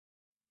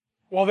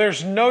Well,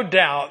 there's no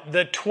doubt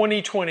that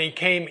 2020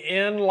 came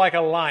in like a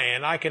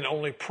lion. I can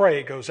only pray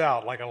it goes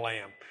out like a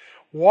lamb.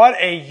 What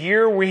a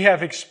year we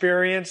have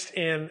experienced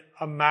in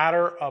a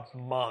matter of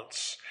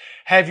months.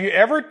 Have you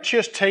ever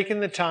just taken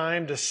the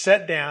time to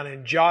sit down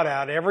and jot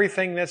out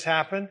everything that's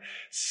happened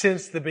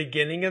since the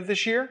beginning of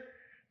this year?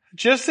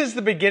 Just since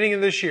the beginning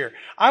of this year.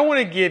 I want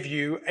to give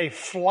you a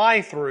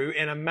fly through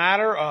in a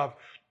matter of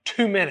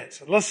 2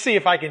 minutes. Let's see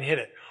if I can hit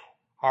it.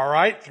 All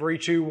right, 3,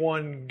 2,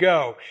 1,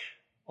 go.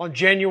 On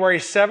January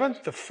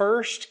 7th, the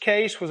first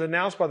case was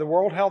announced by the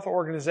World Health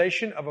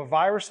Organization of a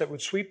virus that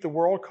would sweep the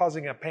world,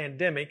 causing a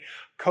pandemic.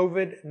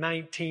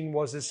 COVID-19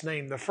 was its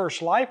name. The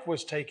first life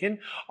was taken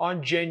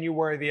on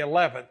January the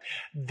 11th.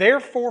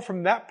 Therefore,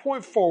 from that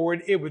point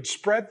forward, it would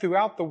spread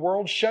throughout the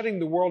world, shutting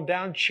the world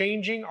down,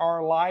 changing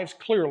our lives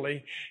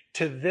clearly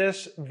to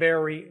this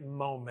very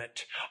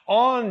moment.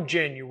 On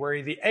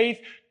January the 8th,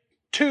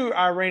 2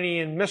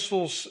 Iranian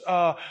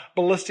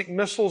ballistic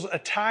missiles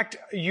attacked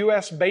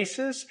U.S.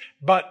 bases,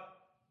 but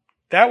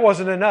that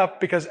wasn't enough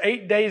because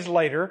 8 days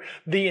later,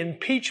 the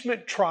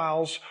impeachment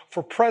trials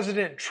for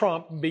President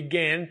Trump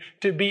began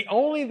to be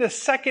only the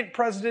second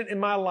president in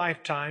my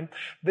lifetime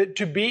that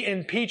to be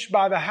impeached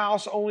by the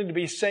House only to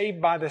be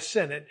saved by the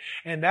Senate.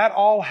 And that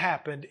all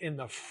happened in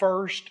the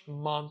first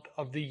month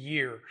of the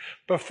year.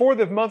 Before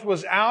the month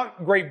was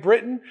out, Great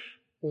Britain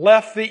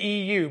left the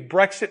EU.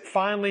 Brexit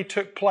finally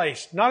took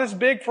place. Not as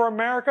big for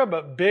America,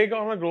 but big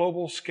on a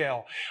global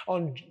scale.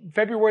 On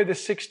February the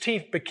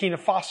 16th, Burkina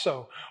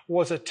Faso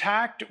was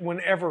attacked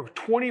whenever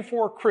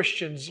 24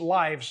 Christians'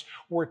 lives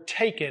were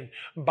taken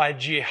by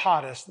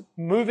jihadists,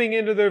 moving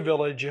into their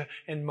village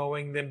and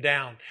mowing them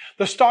down.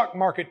 The stock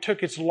market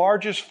took its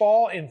largest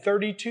fall in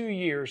 32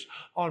 years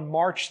on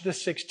March the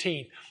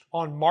 16th.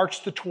 On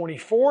March the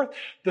 24th,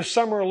 the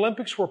Summer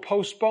Olympics were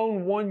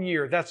postponed 1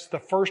 year. That's the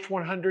first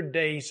 100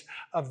 days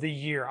of the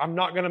year. I'm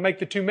not going to make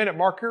the 2-minute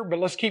marker, but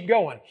let's keep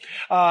going.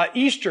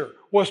 Easter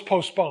was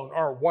postponed,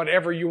 or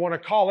whatever you want to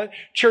call it.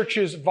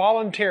 Churches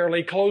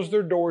voluntarily closed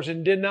their doors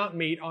and did not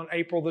meet on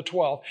April the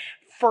 12th.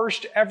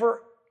 First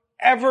ever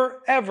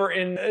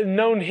in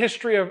known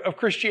history of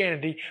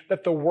Christianity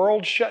that the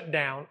world shut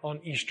down on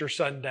Easter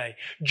Sunday.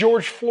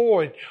 George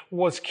Floyd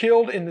was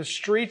killed in the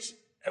streets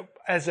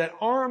as an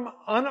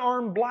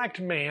unarmed black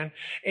man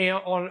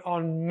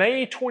on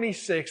May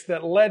 26th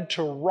that led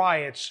to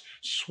riots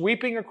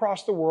sweeping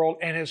across the world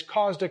and has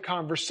caused a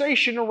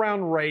conversation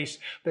around race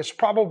that's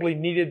probably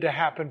needed to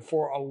happen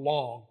for a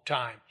long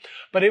time.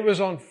 But it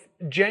was on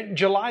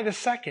July the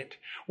 2nd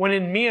when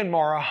in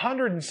Myanmar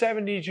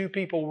 172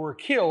 people were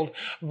killed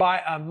by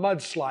a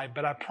mudslide.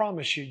 But I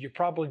promise you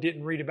probably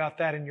didn't read about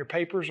that in your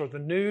papers or the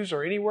news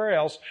or anywhere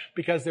else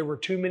because there were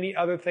too many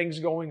other things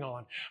going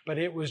on. But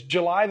it was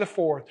July the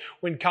 4th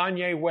when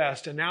Kanye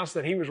West announced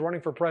that he was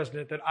running for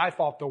president that I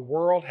thought the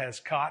world has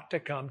got to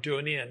come to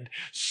an end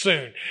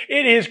soon.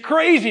 It is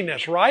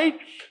craziness, right?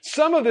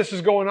 Some of this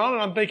is going on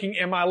and I'm thinking,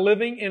 am I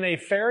living in a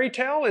fairy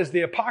tale? Is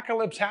the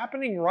apocalypse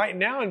happening right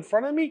now in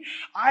front of me?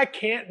 I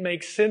can't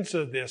make sense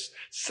of this.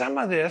 Some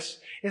of this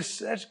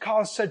has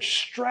caused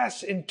such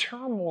stress and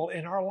turmoil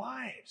in our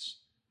lives.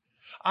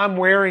 I'm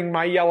wearing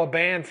my yellow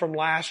band from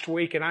last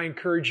week, and I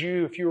encourage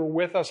you, if you were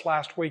with us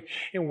last week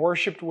and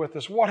worshiped with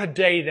us, what a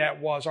day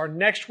that was. Our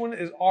next one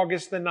is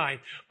August the 9th.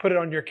 Put it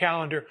on your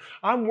calendar.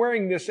 I'm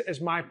wearing this as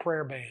my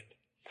prayer band.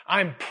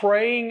 I'm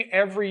praying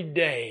every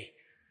day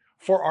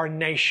for our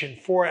nation,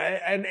 for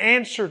an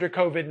answer to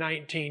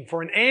COVID-19,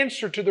 for an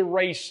answer to the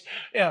race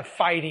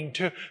fighting,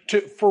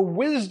 for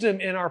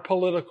wisdom in our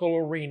political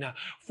arena,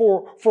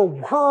 for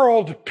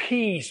world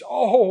peace.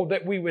 Oh,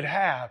 that we would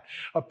have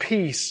a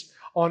peace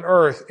on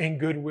earth and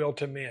goodwill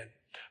to men.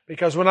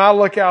 Because when I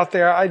look out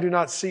there, I do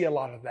not see a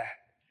lot of that.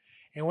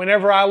 And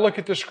whenever I look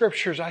at the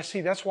scriptures, I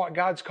see that's what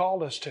God's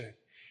called us to.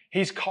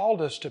 He's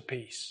called us to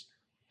peace.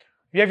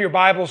 If you have your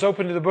Bibles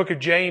open to the book of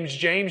James,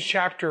 James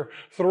chapter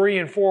 3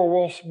 and 4,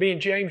 we'll be in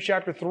James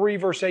chapter 3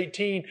 verse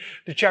 18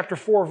 to chapter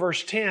 4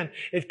 verse 10.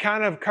 It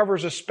kind of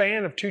covers a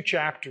span of 2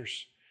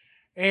 chapters.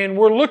 And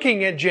we're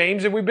looking at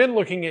James, and we've been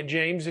looking at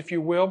James, if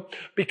you will,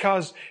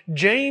 because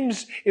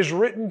James is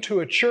written to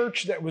a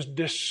church that was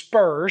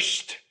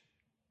dispersed,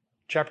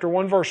 chapter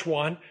 1 verse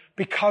 1,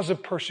 because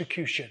of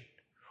persecution.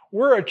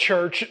 We're a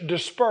church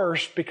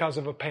dispersed because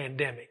of a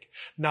pandemic.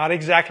 Not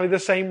exactly the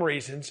same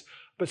reasons,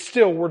 but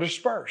still we're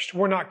dispersed.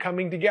 We're not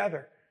coming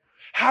together.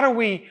 How do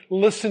we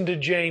listen to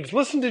James?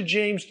 Listen to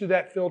James through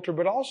that filter,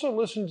 but also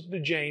listen to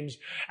James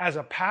as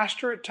a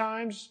pastor at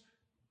times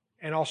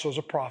and also as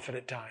a prophet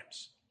at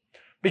times.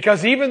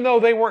 Because even though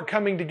they weren't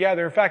coming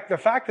together, in fact, the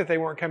fact that they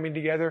weren't coming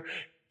together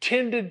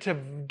tended to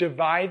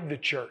divide the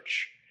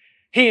church.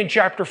 He in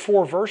chapter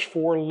 4 verse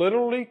 4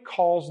 literally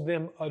calls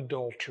them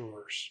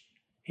adulterers.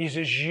 He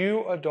says,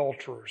 you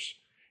adulterers.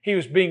 He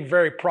was being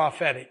very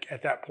prophetic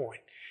at that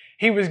point.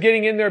 He was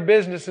getting in their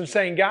business and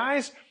saying,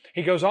 guys,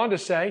 he goes on to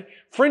say,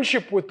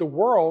 friendship with the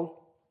world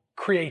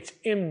creates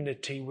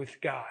enmity with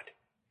God.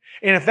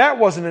 And if that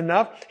wasn't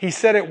enough, he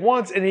said it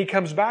once and he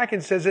comes back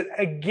and says it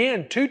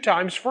again 2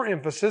 times for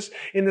emphasis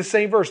in the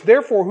same verse.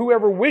 Therefore,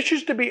 whoever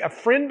wishes to be a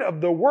friend of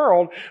the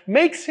world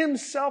makes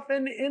himself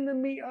an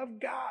enemy of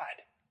God.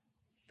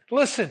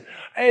 Listen,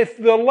 if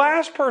the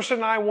last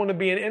person I want to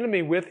be an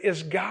enemy with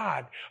is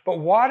God. But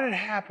what had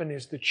happened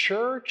is the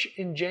church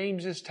in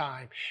James's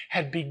time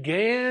had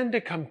began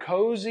to come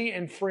cozy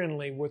and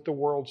friendly with the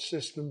world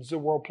systems, the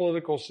world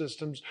political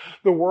systems,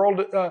 the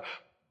world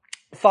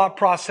thought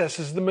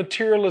processes, the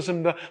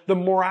materialism, the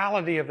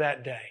morality of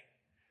that day.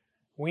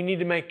 We need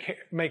to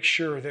make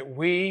sure that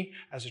we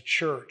as a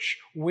church,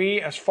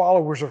 we as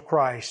followers of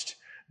Christ,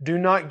 do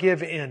not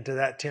give in to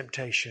that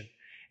temptation.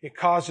 It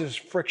causes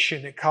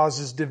friction. It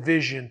causes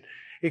division.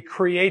 It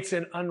creates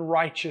an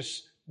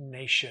unrighteous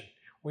nation.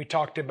 We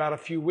talked about a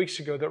few weeks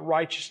ago that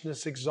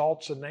righteousness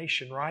exalts a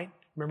nation, right?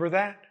 Remember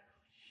that?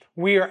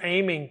 We are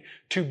aiming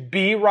to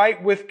be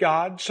right with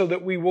God so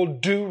that we will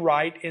do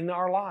right in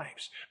our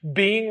lives.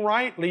 Being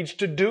right leads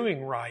to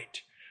doing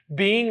right.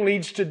 Being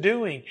leads to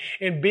doing.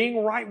 And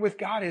being right with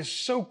God is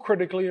so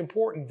critically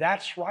important.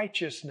 That's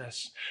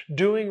righteousness.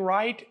 Doing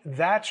right,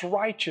 that's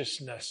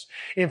righteousness.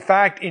 In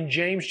fact, in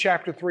James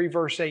chapter 3,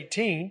 verse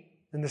 18,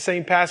 in the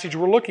same passage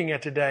we're looking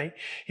at today,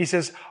 he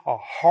says, a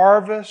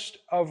harvest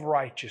of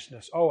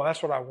righteousness. Oh,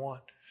 that's what I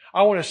want.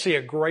 I want to see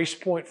a Grace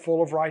Point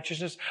full of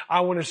righteousness.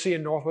 I want to see a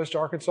Northwest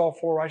Arkansas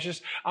full of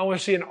righteousness. I want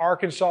to see an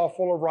Arkansas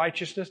full of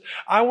righteousness.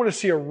 I want to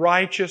see a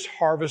righteous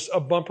harvest,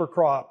 a bumper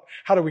crop.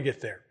 How do we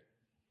get there?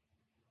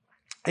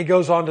 He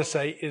goes on to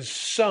say, is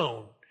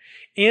sown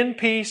in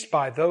peace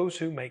by those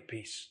who make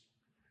peace.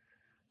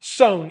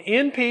 Sown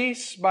in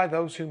peace by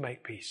those who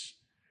make peace.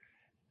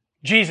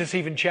 Jesus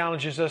even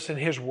challenges us in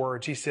His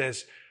words. He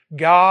says,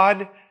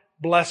 God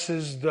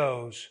blesses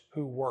those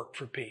who work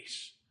for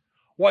peace.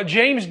 What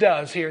James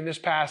does here in this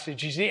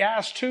passage is he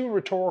asks 2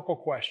 rhetorical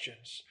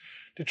questions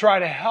to try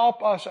to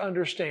help us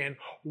understand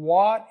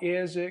what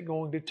is it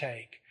going to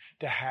take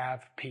to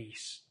have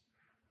peace.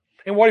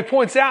 And what he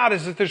points out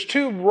is that there's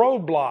 2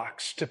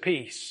 roadblocks to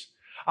peace.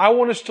 I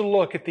want us to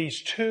look at these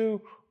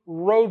 2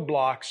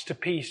 roadblocks to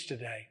peace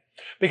today.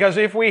 Because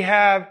if we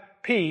have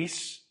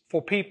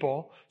peaceful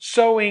people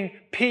sowing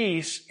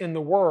peace in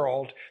the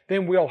world,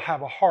 then we'll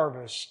have a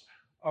harvest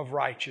of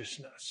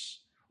righteousness.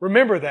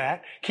 Remember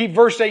that. Keep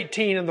verse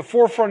 18 in the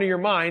forefront of your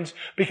minds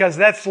because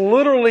that's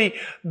literally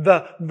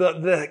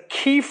the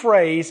key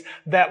phrase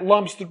that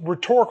lumps the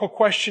rhetorical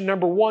question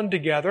number 1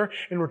 together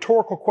and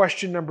rhetorical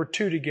question number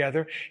 2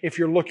 together if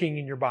you're looking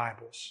in your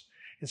Bibles.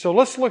 And so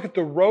let's look at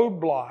the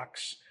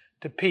roadblocks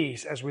to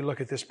peace as we look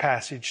at this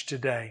passage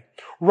today.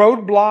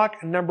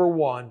 Roadblock number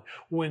 1,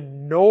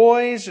 when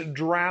noise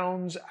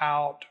drowns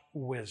out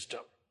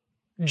wisdom.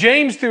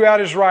 James, throughout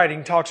his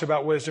writing, talks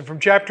about wisdom.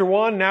 From chapter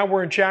 1, now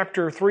we're in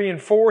chapter 3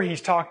 and 4,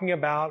 he's talking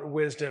about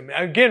wisdom.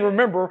 Again,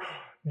 remember,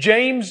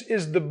 James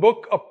is the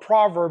book of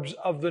Proverbs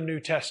of the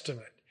New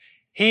Testament.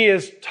 He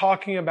is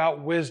talking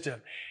about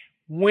wisdom.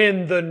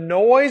 When the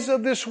noise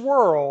of this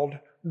world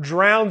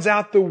drowns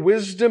out the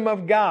wisdom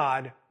of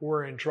God,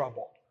 we're in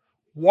trouble.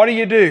 What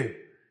do?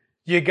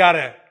 You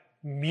gotta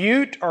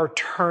mute or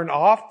turn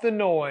off the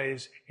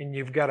noise, and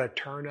you've got to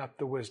turn up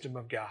the wisdom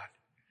of God.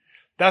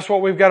 That's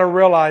what we've got to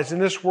realize. In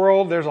this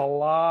world, there's a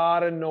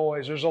lot of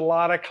noise. There's a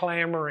lot of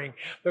clamoring.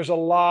 There's a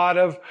lot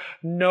of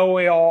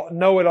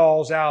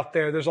know-it-alls out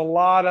there. There's a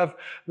lot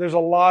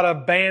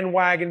of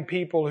bandwagon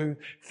people who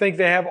think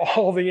they have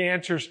all the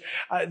answers.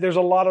 There's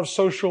a lot of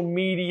social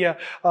media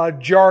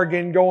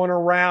jargon going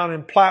around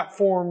and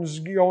platforms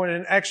going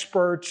and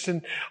experts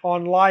and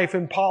on life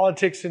and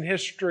politics and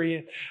history.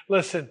 And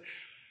listen,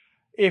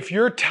 if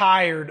you're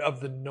tired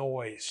of the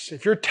noise,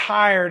 if you're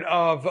tired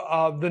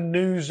of the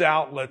news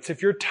outlets,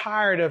 if you're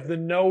tired of the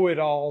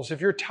know-it-alls, if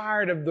you're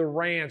tired of the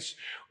rants,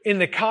 in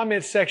the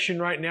comment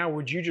section right now,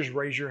 would you just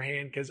raise your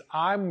hand? Because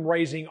I'm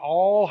raising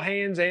all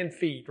hands and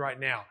feet right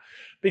now.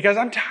 Because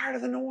I'm tired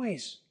of the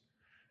noise.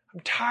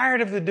 I'm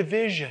tired of the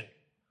division.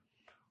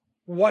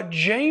 What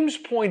James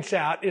points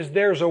out is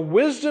there's a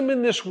wisdom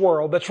in this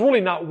world that's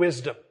really not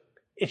wisdom.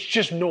 It's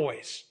just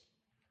noise.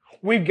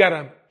 We've got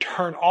to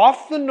turn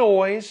off the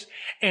noise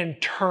and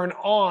turn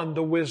on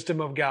the wisdom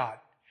of God.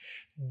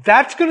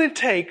 That's going to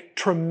take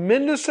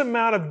tremendous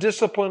amount of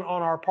discipline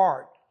on our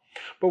part.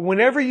 But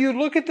whenever you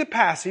look at the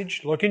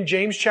passage, look in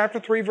James chapter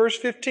 3 verse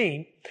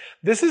 15,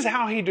 this is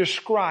how he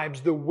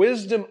describes the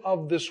wisdom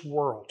of this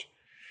world.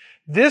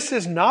 This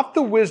is not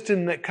the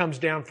wisdom that comes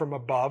down from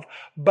above,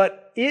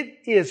 but it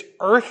is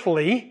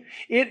earthly,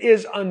 it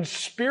is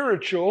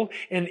unspiritual,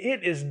 and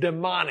it is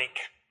demonic.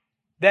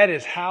 That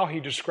is how he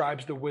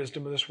describes the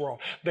wisdom of this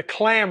world. The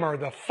clamor,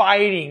 the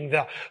fighting,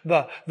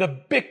 the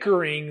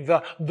bickering,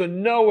 the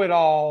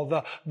know-it-all,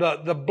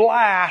 the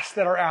blasts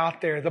that are out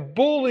there, the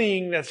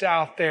bullying that's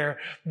out there,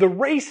 the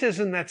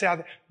racism that's out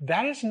there.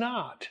 That is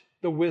not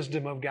the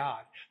wisdom of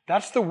God.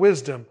 That's the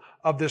wisdom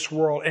of this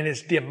world. And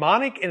it's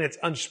demonic and it's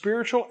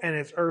unspiritual and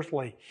it's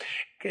earthly.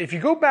 If you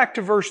go back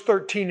to verse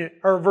 13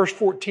 or verse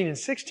 14 and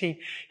 16,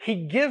 he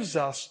gives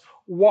us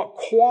what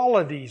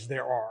qualities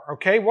there are.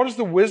 Okay, what is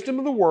the wisdom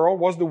of the world?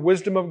 What is the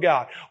wisdom of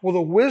God? Well, the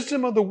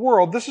wisdom of the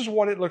world, this is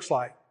what it looks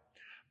like.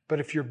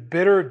 But if you're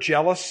bitter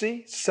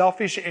jealousy,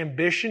 selfish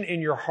ambition in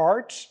your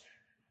hearts,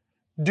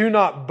 do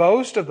not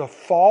boast of the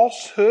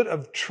falsehood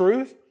of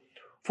truth,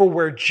 for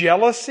where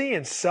jealousy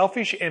and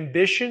selfish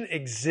ambition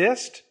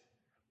exist,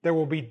 there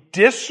will be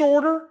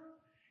disorder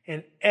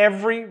in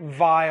every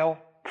vile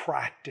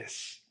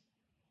practice.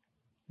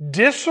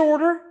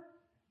 Disorder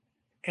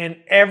and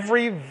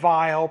every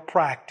vile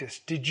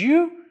practice. Did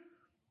you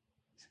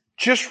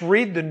just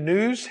read the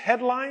news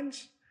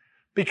headlines?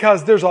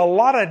 Because there's a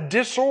lot of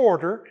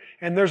disorder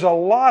and there's a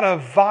lot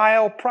of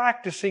vile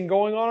practicing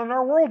going on in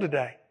our world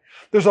today.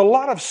 There's a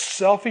lot of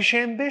selfish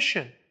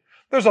ambition.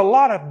 There's a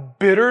lot of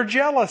bitter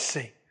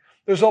jealousy.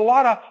 There's a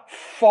lot of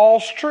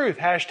false truth.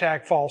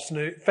 Hashtag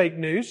fake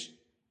news.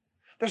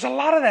 There's a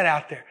lot of that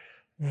out there.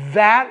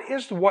 That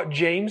is what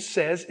James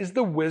says is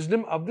the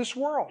wisdom of this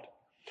world.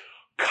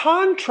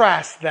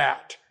 Contrast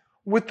that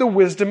with the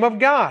wisdom of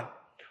God.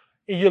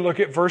 You look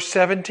at verse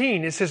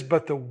 17. It says,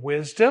 but the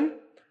wisdom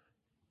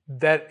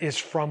that is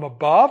from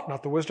above,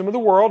 not the wisdom of the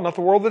world, not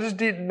the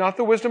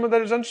wisdom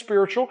that is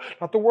unspiritual,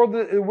 not the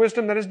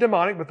wisdom that is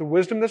demonic, but the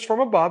wisdom that's from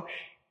above,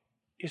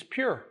 is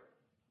pure,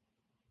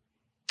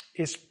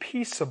 is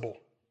peaceable,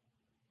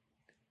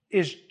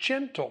 is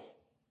gentle,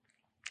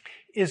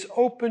 is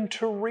open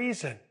to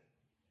reason.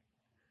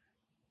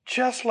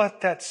 Just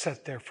let that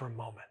sit there for a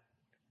moment.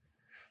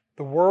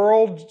 The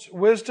world's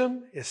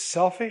wisdom is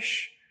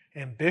selfish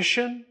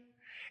ambition,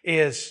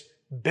 is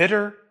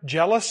bitter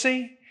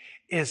jealousy,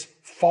 is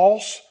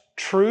false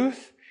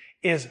truth,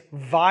 is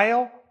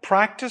vile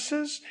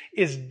practices,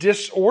 is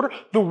disorder.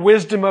 The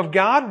wisdom of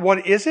God,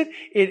 what is it?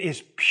 It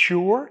is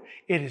pure,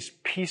 it is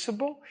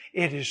peaceable,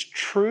 it is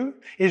true,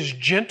 it is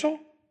gentle,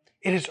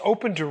 it is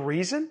open to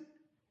reason,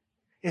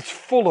 it's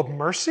full of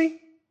mercy,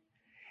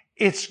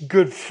 it's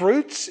good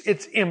fruits,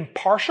 it's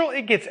impartial,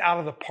 it gets out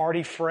of the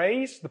party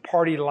phrase, the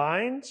party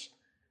lines,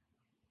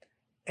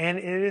 and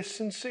it is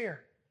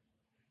sincere.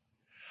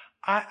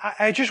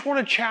 I just want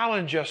to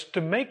challenge us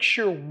to make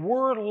sure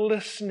we're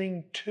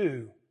listening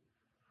to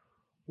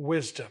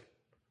wisdom.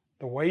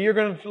 The way you're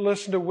going to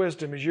listen to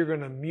wisdom is you're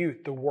going to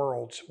mute the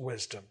world's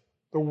wisdom,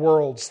 the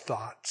world's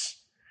thoughts.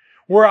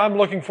 Where I'm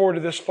looking forward to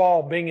this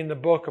fall being in the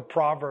book of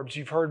Proverbs.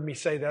 You've heard me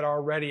say that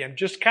already. I'm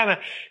just kind of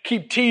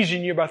keep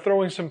teasing you by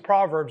throwing some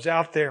Proverbs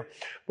out there.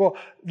 Well,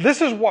 this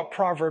is what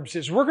Proverbs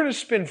is. We're going to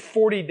spend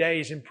 40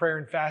 days in prayer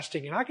and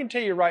fasting. And I can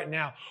tell you right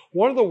now,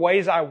 one of the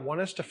ways I want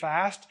us to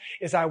fast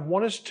is I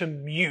want us to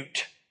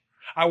mute.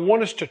 I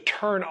want us to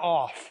turn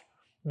off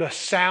the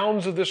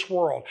sounds of this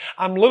world.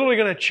 I'm literally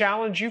going to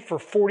challenge you for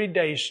 40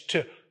 days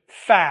to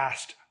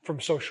fast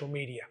from social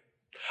media.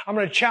 I'm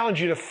going to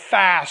challenge you to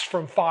fast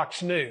from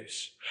Fox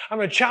News. I'm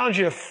going to challenge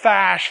you to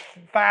fast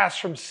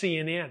from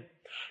CNN.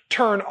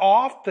 Turn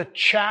off the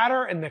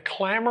chatter and the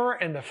clamor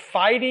and the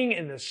fighting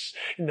and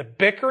the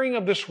bickering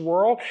of this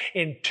world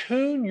and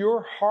tune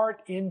your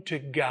heart into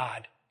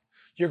God.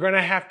 You're going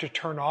to have to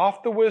turn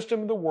off the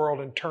wisdom of the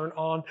world and turn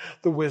on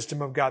the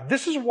wisdom of God.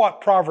 This is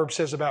what Proverbs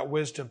says about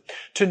wisdom.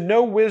 To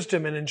know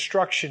wisdom and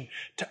instruction,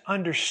 to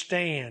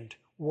understand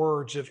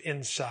words of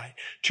insight,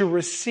 to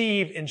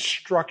receive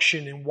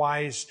instruction in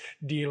wise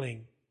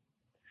dealing,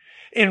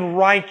 in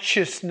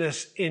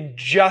righteousness, in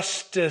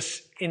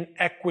justice, in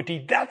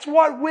equity. That's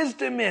what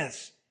wisdom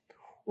is.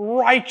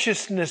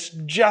 Righteousness,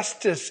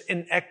 justice,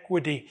 and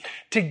equity.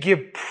 To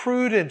give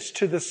prudence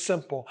to the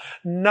simple,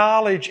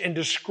 knowledge and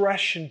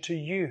discretion to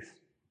youth.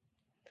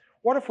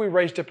 What if we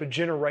raised up a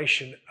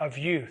generation of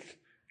youth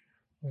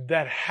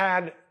that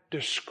had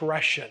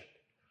discretion,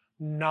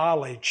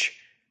 knowledge,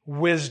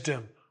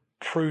 wisdom,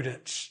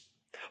 prudence?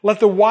 Let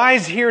the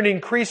wise hear and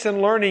increase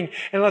in learning,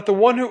 and let the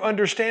one who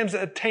understands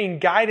attain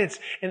guidance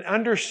and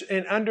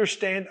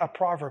understand a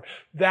proverb.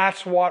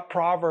 That's what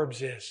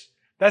Proverbs is.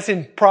 That's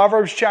in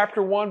Proverbs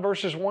chapter 1,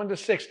 verses 1 to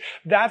 6.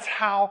 That's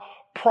how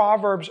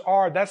Proverbs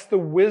are. That's the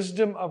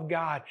wisdom of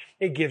God.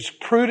 It gives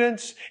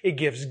prudence, it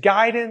gives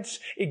guidance,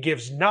 it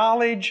gives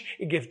knowledge,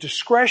 it gives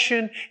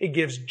discretion, it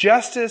gives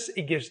justice,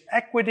 it gives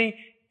equity,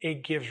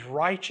 it gives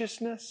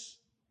righteousness.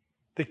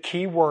 The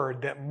key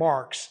word that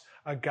marks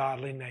a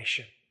godly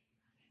nation.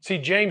 See,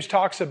 James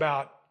talks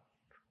about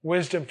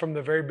wisdom from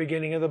the very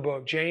beginning of the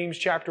book. James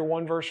chapter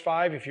 1 verse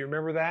 5, if you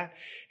remember that,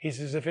 he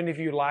says, if any of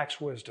you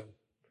lacks wisdom,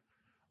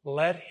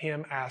 let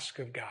him ask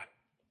of God.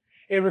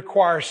 It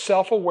requires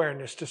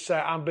self-awareness to say,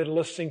 I've been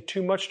listening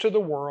too much to the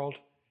world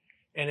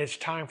and it's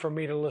time for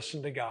me to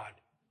listen to God.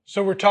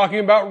 So we're talking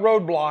about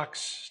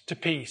roadblocks to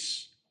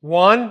peace.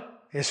 One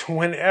is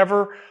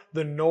whenever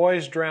the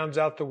noise drowns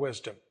out the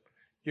wisdom.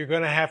 You're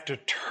going to have to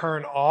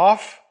turn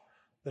off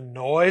the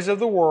noise of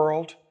the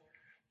world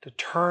to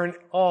turn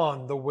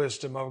on the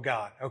wisdom of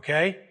God.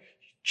 Okay?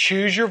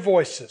 Choose your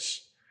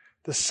voices.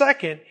 The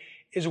second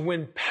is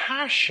when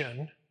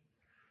passion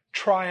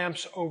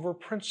triumphs over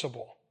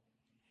principle.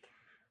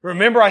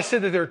 Remember, I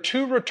said that there are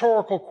two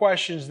rhetorical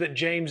questions that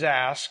James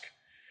asks.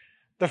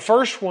 The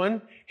first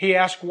one, he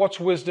asks, what's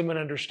wisdom and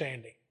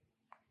understanding?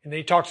 And then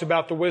he talks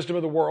about the wisdom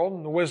of the world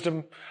and the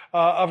wisdom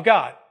of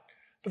God.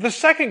 But the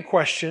second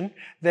question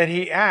that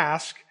he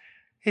asks,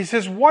 he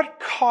says, what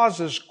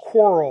causes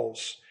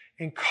quarrels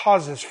and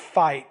causes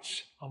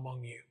fights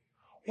among you?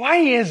 Why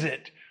is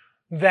it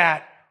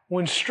that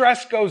when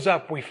stress goes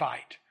up, we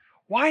fight?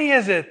 Why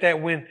is it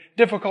that when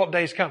difficult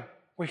days come,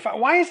 we fight?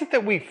 Why is it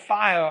that we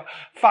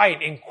fight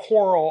and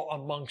quarrel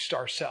amongst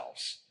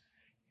ourselves?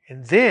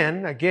 And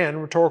then, again,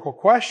 rhetorical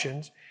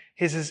questions.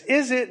 He says,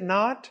 is it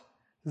not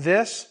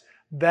this,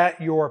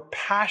 that your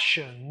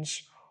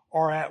passions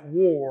are at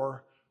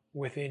war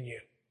within you?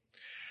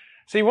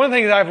 See, one of the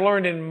things I've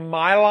learned in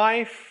my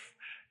life,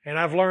 and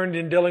I've learned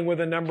in dealing with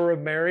a number of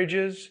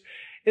marriages,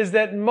 is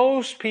that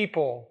most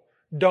people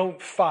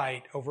don't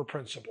fight over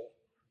principle.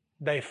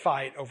 They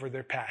fight over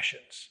their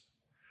passions.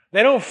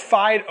 They don't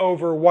fight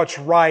over what's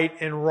right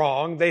and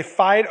wrong. They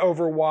fight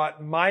over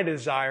what my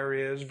desire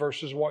is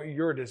versus what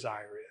your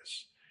desire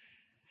is.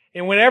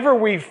 And whenever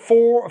we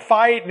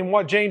fight, and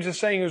what James is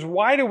saying is,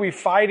 why do we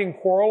fight and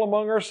quarrel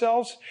among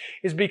ourselves?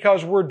 Is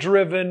because we're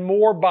driven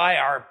more by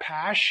our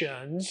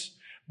passions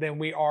than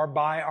we are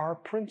by our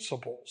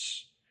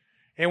principles.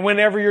 And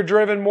whenever you're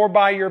driven more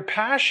by your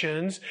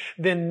passions,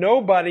 then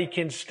nobody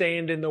can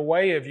stand in the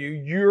way of you.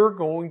 You're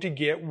going to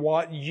get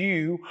what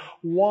you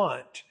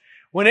want.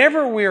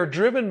 Whenever we are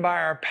driven by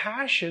our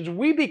passions,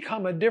 we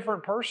become a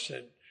different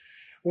person.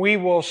 We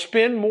will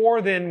spend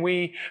more than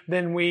we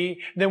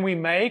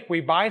make.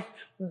 We buy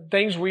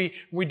things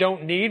we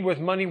don't need with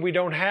money we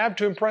don't have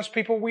to impress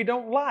people we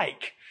don't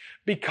like.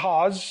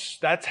 Because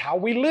that's how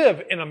we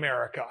live in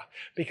America.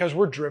 Because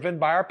we're driven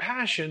by our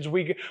passions.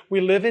 We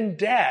live in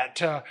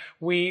debt.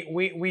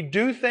 We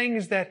do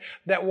things that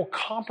will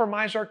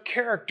compromise our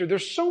character.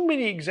 There's so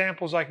many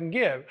examples I can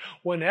give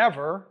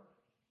whenever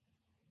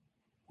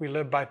we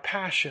live by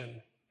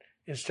passion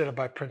instead of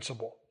by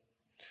principle.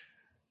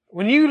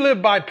 When you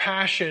live by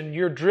passion,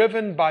 you're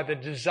driven by the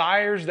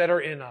desires that are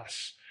in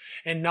us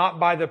and not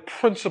by the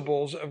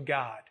principles of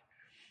God.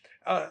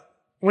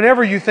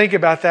 Whenever you think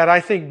about that, I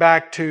think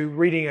back to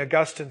reading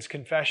Augustine's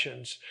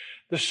Confessions,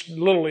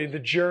 literally the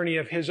journey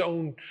of his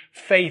own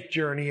faith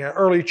journey, an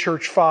early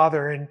church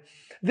father. And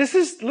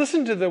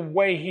listen to the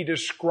way he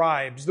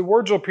describes, the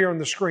words will appear on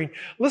the screen.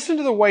 Listen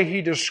to the way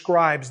he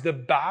describes the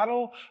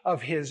battle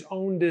of his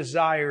own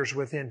desires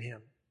within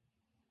him.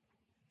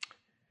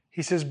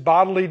 He says,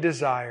 bodily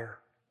desire,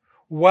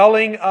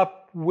 welling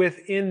up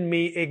within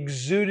me,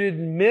 exuded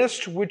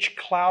mist which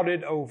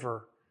clouded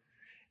over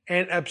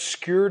and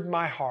obscured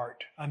my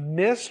heart. A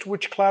mist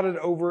which clouded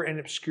over and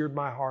obscured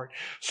my heart,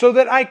 so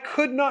that I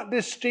could not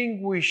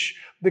distinguish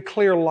the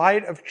clear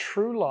light of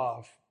true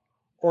love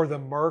or the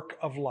murk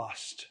of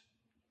lust.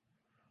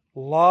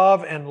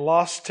 Love and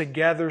lust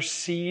together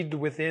seethed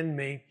within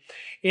me.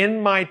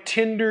 In my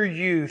tender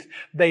youth,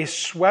 they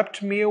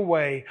swept me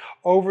away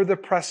over the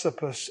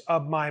precipice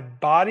of my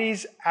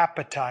body's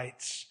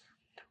appetites,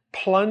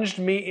 plunged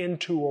me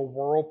into a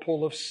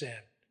whirlpool of sin.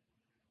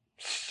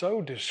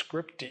 So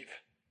descriptive.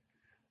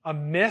 A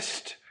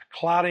mist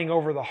clouding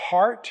over the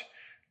heart,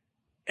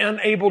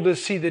 unable to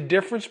see the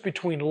difference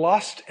between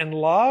lust and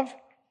love,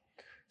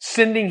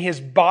 sending his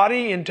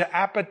body into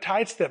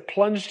appetites that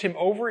plunged him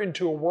over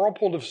into a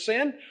whirlpool of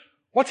sin.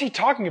 What's he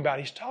talking about?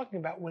 He's talking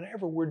about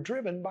whenever we're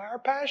driven by our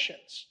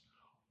passions.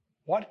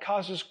 What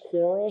causes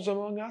quarrels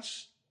among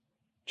us?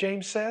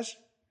 James says,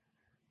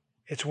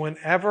 it's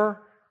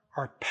whenever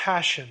our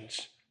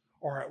passions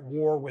are at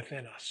war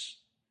within us.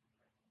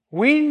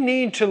 We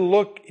need to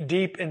look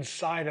deep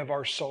inside of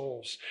our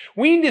souls.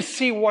 We need to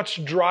see what's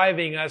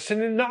driving us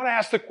and not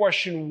ask the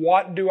question,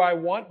 what do I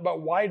want? But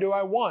why do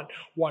I want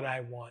what I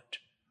want?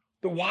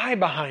 The why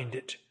behind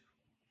it.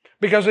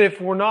 Because if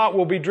we're not,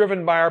 we'll be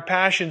driven by our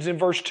passions. In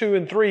verse 2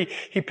 and 3,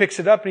 he picks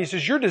it up and he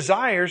says, your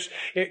desires,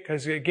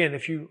 because again,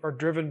 if you are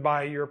driven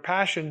by your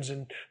passions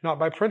and not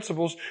by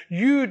principles,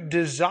 you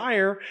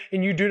desire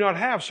and you do not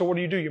have. So what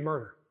do? You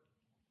murder.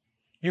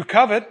 You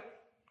covet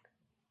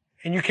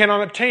and you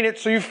cannot obtain it,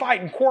 so you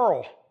fight and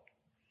quarrel.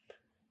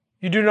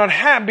 You do not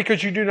have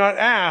because you do not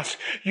ask.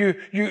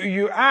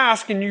 You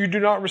ask and you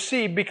do not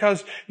receive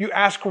because you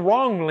ask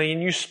wrongly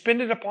and you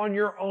spend it upon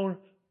your own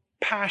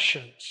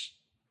passions.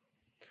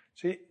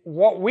 See,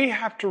 what we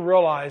have to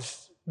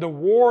realize, the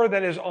war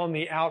that is on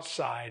the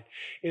outside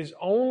is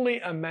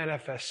only a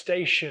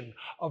manifestation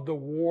of the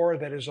war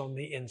that is on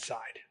the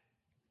inside.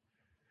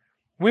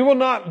 We will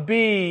not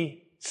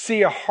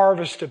see a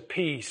harvest of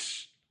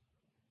peace,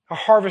 a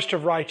harvest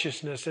of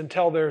righteousness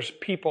until there's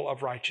people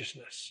of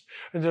righteousness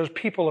and there's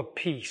people of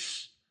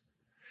peace.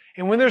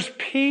 And when there's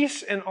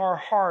peace in our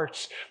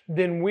hearts,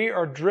 then we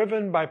are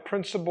driven by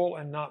principle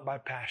and not by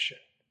passion.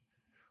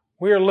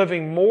 We are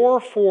living more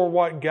for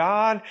what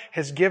God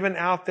has given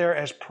out there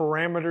as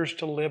parameters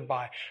to live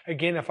by.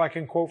 Again, if I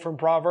can quote from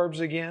Proverbs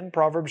again,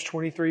 Proverbs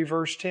 23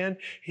 verse 10,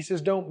 he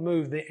says, don't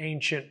move the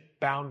ancient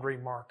boundary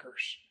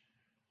markers.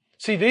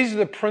 See, these are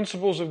the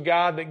principles of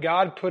God that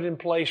God put in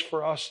place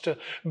for us to,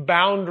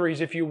 boundaries,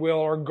 if you will,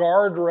 or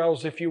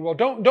guardrails, if you will.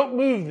 Don't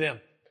move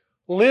them.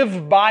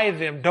 Live by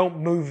them. Don't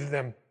move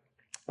them.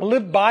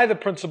 Live by the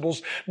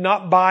principles,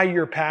 not by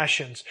your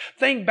passions.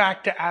 Think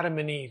back to Adam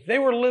and Eve. They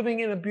were living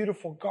in a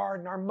beautiful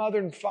garden. Our mother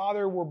and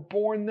father were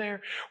born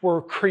there,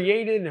 were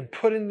created and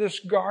put in this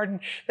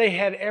garden. They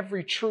had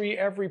every tree,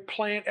 every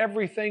plant,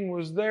 everything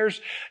was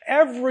theirs.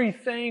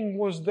 Everything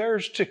was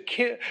theirs to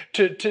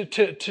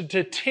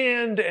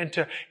tend and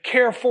to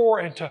care for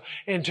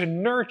and to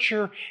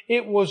nurture.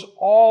 It was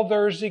all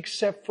theirs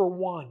except for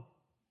one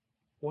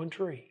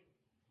tree,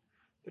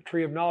 the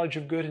tree of knowledge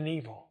of good and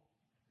evil.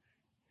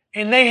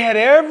 And they had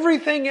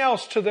everything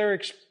else to their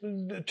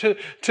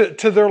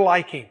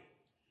liking.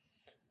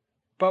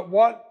 But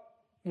what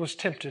was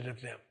tempted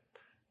of them?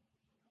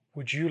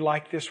 Would you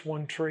like this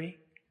one tree?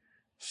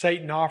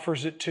 Satan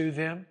offers it to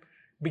them,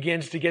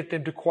 begins to get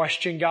them to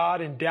question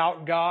God and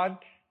doubt God,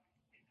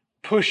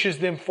 pushes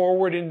them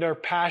forward in their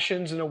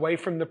passions and away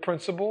from the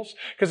principles.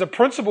 Because a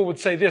principle would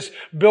say this: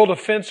 build a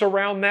fence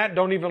around that,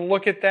 don't even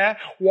look at that,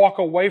 walk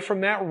away from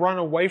that, run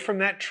away from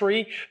that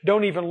tree,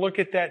 don't even look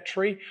at that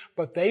tree.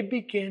 But they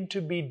begin to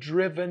be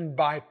driven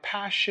by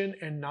passion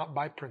and not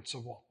by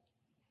principle.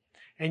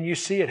 And you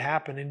see it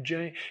happen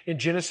in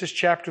Genesis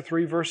chapter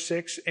 3 verse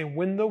 6. And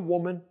when the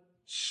woman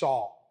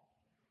saw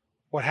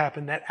what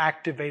happened, that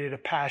activated a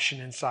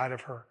passion inside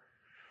of her,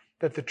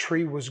 that the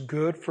tree was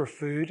good for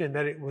food and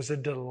that it was a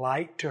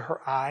delight to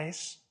her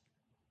eyes.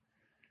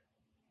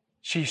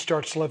 She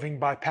starts living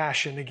by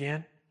passion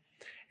again,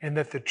 and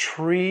that the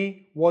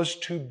tree was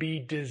to be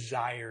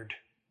desired.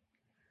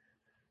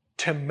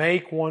 To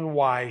make one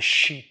wise,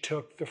 she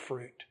took the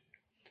fruit.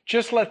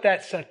 Just let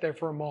that sit there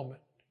for a moment.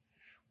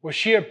 Was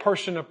she a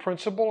person of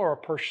principle or a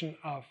person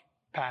of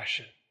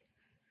passion?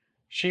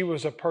 She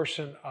was a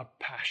person of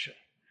passion.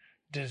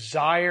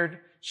 Desired,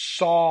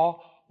 saw,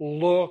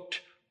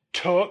 looked,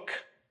 took.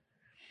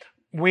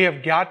 We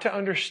have got to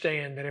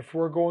understand that if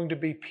we're going to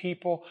be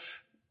people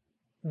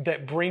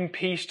that bring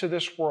peace to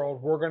this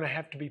world, we're going to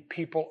have to be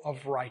people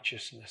of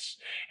righteousness.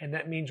 And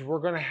that means we're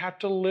going to have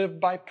to live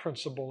by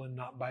principle and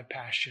not by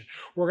passion.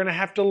 We're going to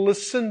have to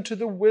listen to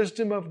the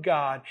wisdom of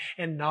God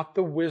and not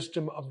the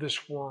wisdom of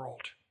this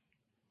world.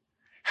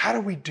 How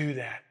do we do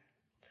that?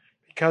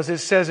 Because it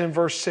says in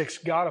verse 6,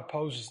 God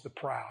opposes the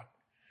proud.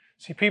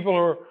 See,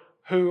 people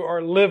who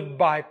are lived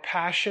by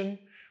passion,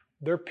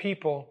 they're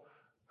people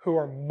who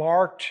are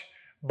marked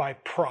by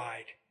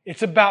pride.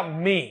 It's about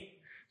me.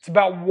 It's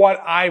about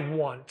what I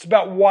want. It's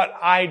about what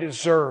I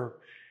deserve.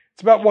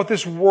 It's about what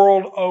this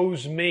world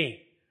owes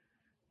me.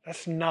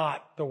 That's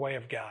not the way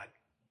of God.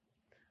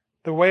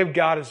 The way of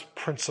God is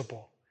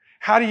principle.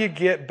 How do you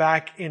get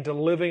back into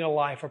living a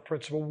life of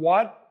principle?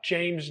 What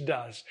James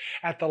does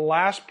at the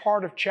last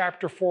part of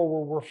chapter 4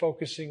 where we're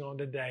focusing on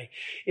today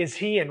is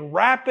he in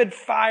rapid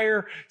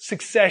fire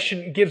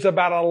succession gives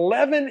about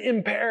 11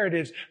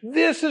 imperatives.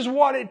 This is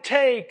what it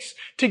takes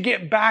to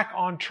get back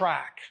on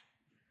track.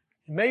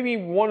 Maybe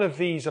one of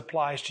these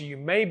applies to you.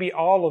 Maybe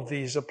all of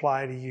these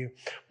apply to you.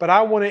 But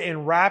I want to,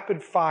 in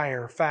rapid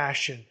fire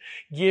fashion,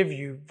 give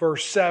you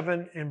verse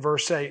 7 and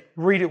verse 8.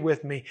 Read it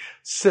with me.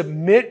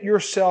 Submit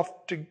yourself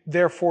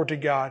therefore to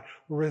God.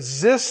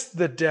 Resist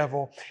the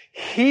devil.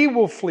 He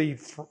will flee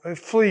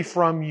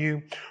from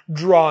you.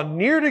 Draw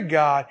near to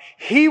God.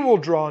 He will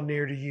draw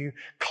near to you.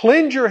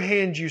 Cleanse your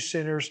hands, you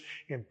sinners,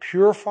 and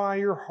purify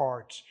your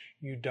hearts,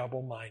 you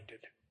double-minded.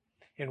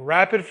 In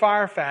rapid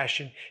fire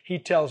fashion, he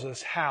tells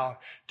us how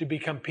to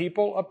become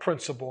people of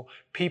principle,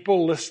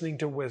 people listening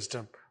to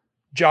wisdom.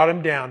 Jot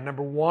them down.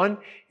 Number 1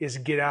 is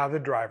get out of the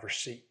driver's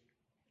seat.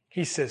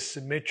 He says,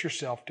 submit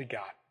yourself to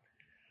God.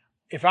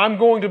 If I'm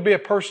going to be a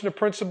person of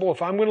principle,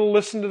 if I'm going to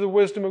listen to the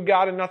wisdom of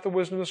God and not the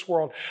wisdom of this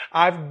world,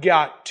 I've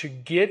got to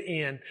get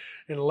in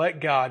and let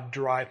God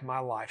drive my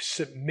life.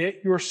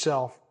 Submit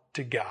yourself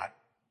to God.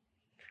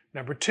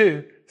 Number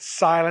 2,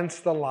 silence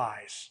the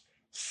lies.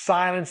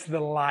 Silence the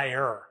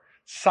liar.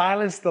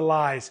 Silence the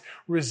lies.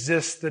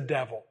 Resist the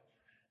devil.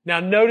 Now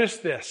notice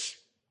this,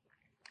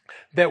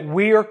 that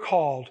we are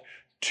called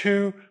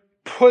to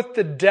put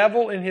the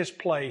devil in his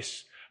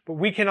place, but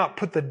we cannot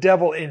put the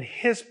devil in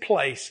his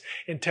place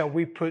until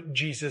we put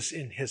Jesus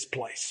in his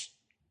place.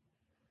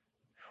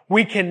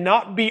 We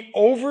cannot be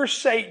over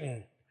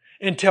Satan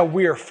until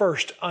we are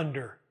first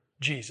under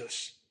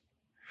Jesus.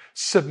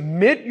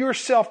 Submit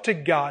yourself to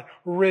God.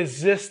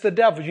 Resist the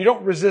devil. You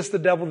don't resist the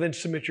devil, then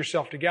submit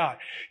yourself to God.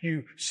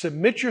 You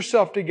submit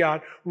yourself to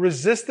God,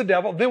 resist the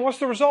devil. Then what's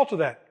the result of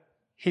that?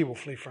 He will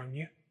flee from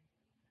you.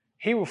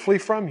 He will flee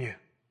from you.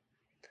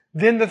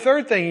 Then the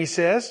third thing he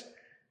says,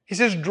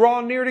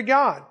 draw near to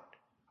God.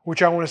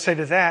 Which I want to say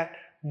to that,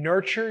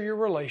 nurture your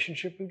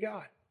relationship with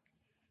God.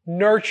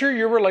 Nurture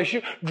your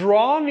relationship.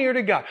 Draw near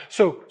to God.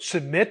 So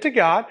submit to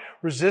God,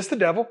 resist the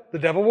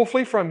devil will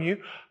flee from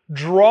you.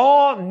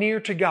 Draw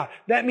near to God.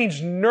 That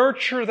means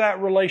nurture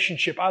that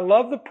relationship. I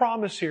love the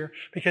promise here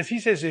because he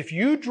says if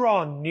you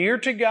draw near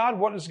to God,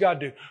 what does God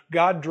do?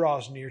 God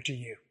draws near to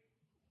you.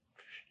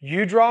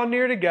 You draw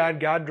near to God,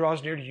 God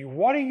draws near to you.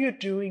 What are you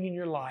doing in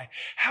your life?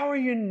 How are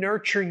you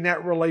nurturing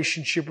that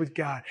relationship with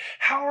God?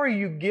 How are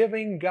you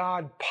giving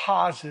God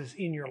pauses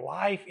in your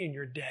life, in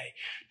your day,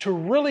 to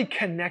really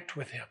connect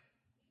with Him?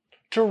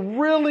 to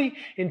really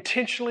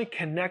intentionally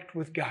connect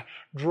with God.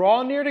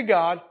 Draw near to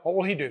God. What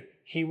will He do?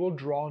 He will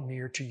draw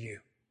near to you.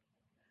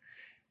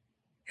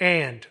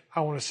 And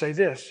I want to say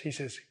this. He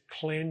says,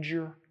 cleanse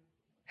your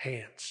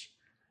hands.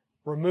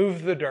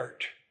 Remove the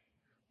dirt.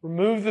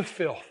 Remove the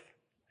filth.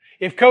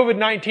 If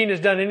COVID-19 has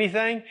done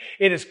anything,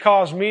 it has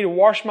caused me to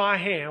wash my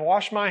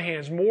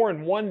hands more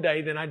in one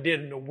day than I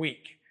did in a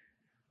week.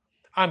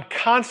 I'm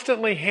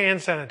constantly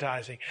hand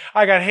sanitizing.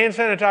 I got hand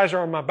sanitizer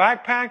on my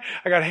backpack.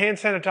 I got hand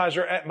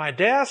sanitizer at my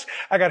desk.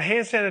 I got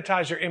hand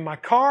sanitizer in my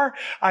car.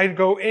 I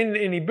go in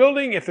any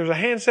building. If there's a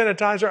hand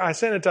sanitizer, I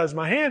sanitize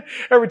my hand.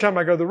 Every time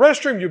I go to the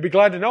restroom, you'll be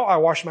glad to know I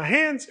wash my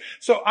hands.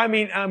 So,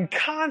 I'm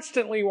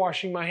constantly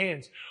washing my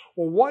hands.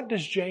 Well, what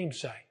does James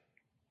say?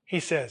 He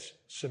says,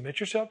 submit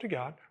yourself to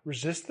God,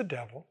 resist the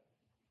devil.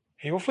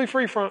 He will flee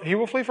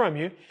from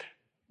you.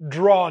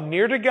 Draw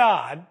near to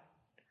God,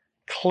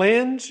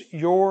 cleanse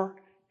your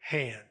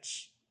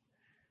hands.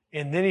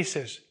 And then he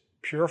says,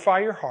 purify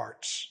your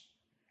hearts,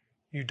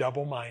 you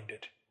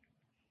double-minded.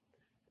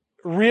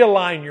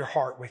 Realign your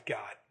heart with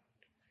God.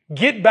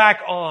 Get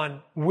back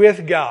on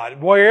with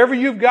God. Wherever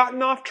you've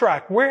gotten off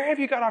track, where have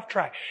you got off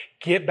track?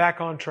 Get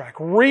back on track.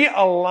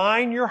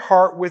 Realign your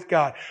heart with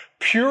God.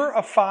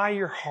 Purify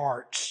your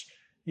hearts,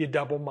 you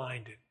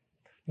double-minded.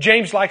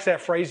 James likes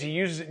that phrase. He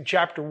uses it in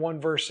chapter 1,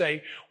 verse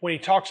 8, when he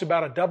talks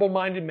about a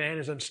double-minded man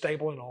is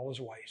unstable in all his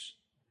ways.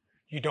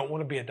 You don't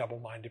want to be a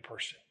double-minded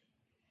person.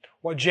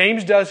 What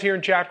James does here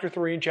in chapter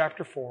 3 and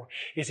chapter 4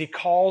 is he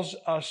calls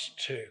us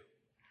to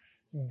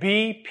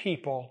be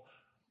people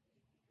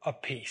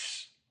of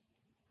peace.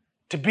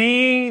 To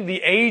be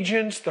the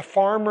agents, the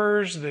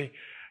farmers, the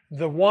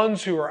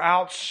ones who are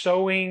out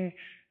sowing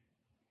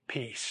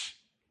peace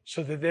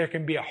so that there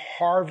can be a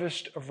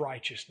harvest of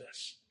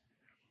righteousness.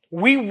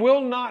 We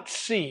will not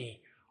see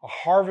a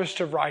harvest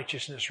of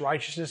righteousness.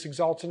 Righteousness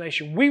exalts a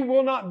nation. We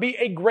will not be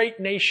a great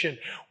nation.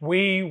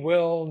 We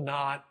will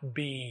not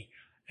be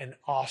an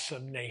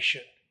awesome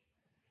nation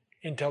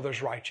until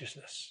there's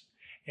righteousness.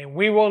 And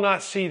we will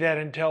not see that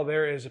until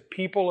there is a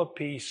people of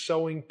peace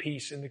sowing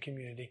peace in the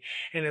community.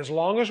 And as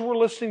long as we're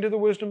listening to the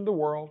wisdom of the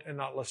world and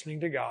not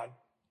listening to God,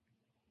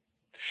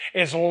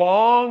 as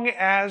long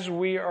as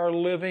we are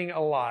living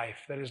a life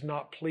that is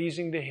not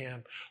pleasing to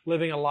Him,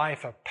 living a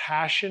life of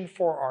passion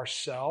for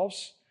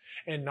ourselves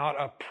and not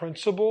a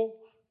principle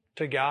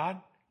to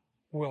God,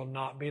 we'll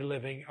not be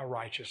living a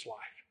righteous life.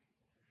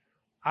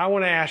 I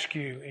want to ask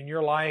you in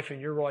your life and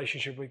your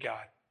relationship with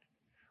God,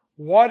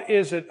 what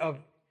is it of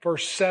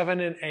verse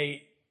 7 and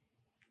 8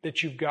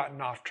 that you've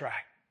gotten off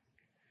track?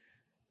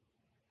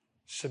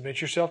 Submit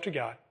yourself to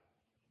God.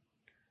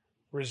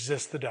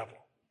 Resist the devil.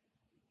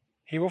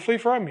 He will flee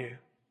from you.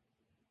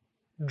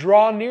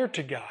 Draw near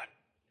to God.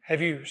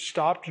 Have you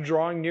stopped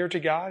drawing near to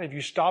God? Have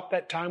you stopped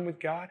that time with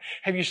God?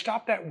 Have you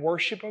stopped that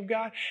worship of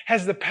God?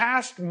 Has the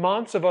past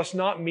months of us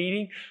not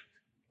meeting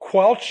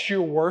quelched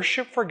your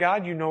worship for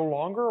God? You no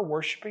longer are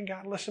worshiping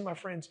God? Listen, my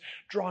friends,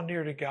 draw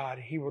near to God.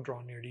 He will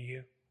draw near to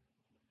you.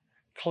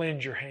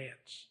 Cleanse your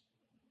hands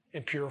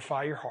and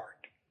purify your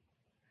heart.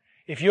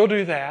 If you'll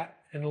do that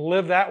and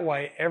live that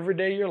way every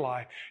day of your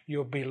life,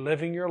 you'll be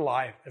living your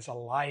life as a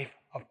life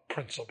of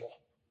principle.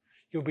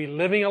 You'll be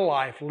living a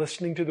life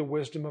listening to the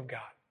wisdom of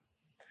God.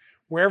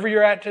 Wherever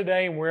you're at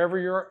today and wherever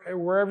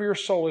your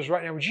soul is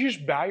right now, would you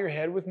just bow your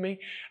head with me?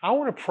 I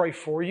want to pray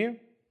for you.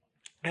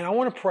 And I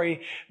want to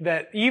pray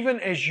that even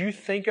as you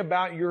think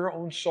about your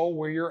own soul,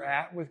 where you're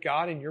at with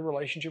God and your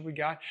relationship with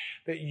God,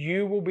 that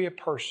you will be a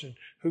person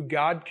who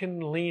God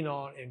can lean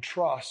on and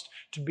trust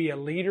to be a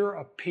leader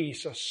of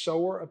peace, a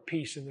sower of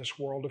peace in this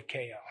world of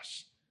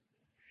chaos.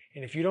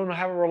 And if you don't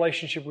have a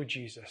relationship with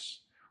Jesus,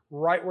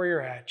 right where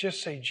you're at,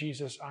 just say,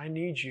 Jesus, I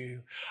need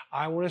you.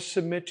 I want to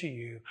submit to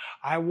you.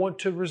 I want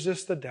to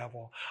resist the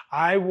devil.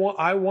 I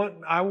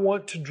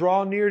want to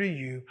draw near to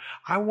you.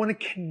 I want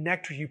to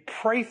connect with you.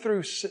 Pray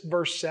through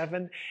verse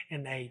 7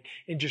 and 8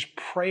 and just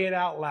pray it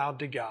out loud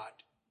to God.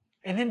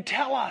 And then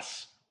tell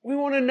us. We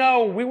want to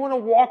know. We want to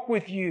walk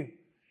with you.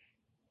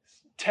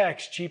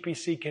 Text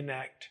GPC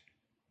Connect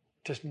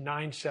to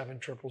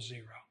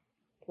 97000.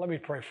 Let me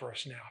pray for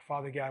us now.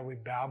 Father God, we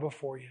bow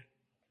before you.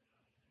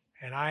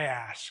 And I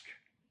ask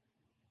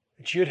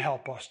that you'd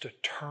help us to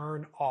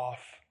turn off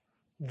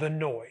the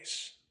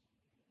noise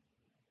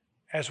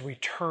as we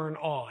turn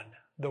on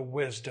the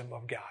wisdom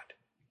of God.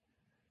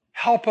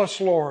 Help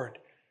us, Lord,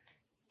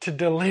 to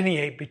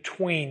delineate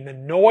between the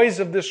noise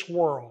of this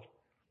world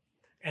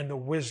and the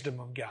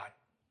wisdom of God.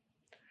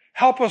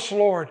 Help us,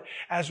 Lord,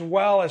 as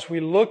well as we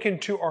look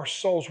into our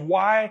souls.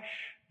 Why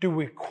do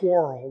we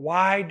quarrel?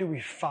 Why do we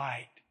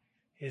fight?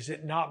 Is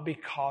it not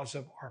because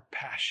of our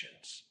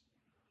passions?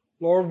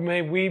 Lord,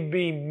 may we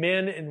be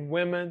men and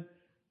women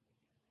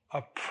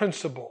of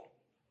principle,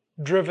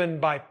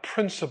 driven by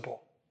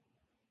principle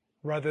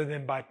rather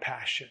than by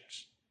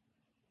passions.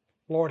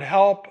 Lord,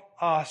 help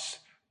us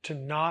to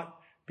not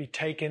be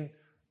taken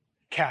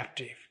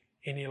captive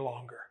any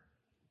longer,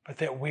 but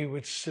that we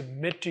would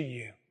submit to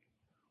you.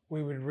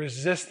 We would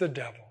resist the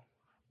devil.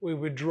 We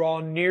would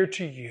draw near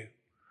to you.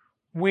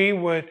 We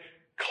would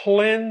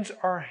Cleanse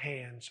our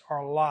hands,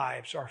 our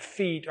lives, our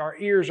feet, our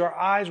ears, our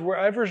eyes,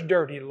 wherever's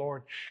dirty,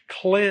 Lord.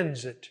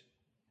 Cleanse it.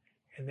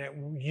 And that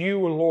you,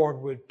 Lord,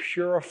 would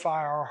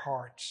purify our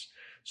hearts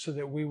so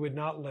that we would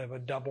not live a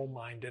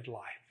double-minded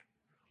life.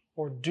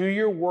 Lord, do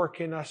your work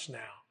in us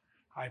now.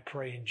 I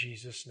pray in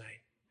Jesus'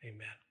 name.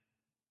 Amen.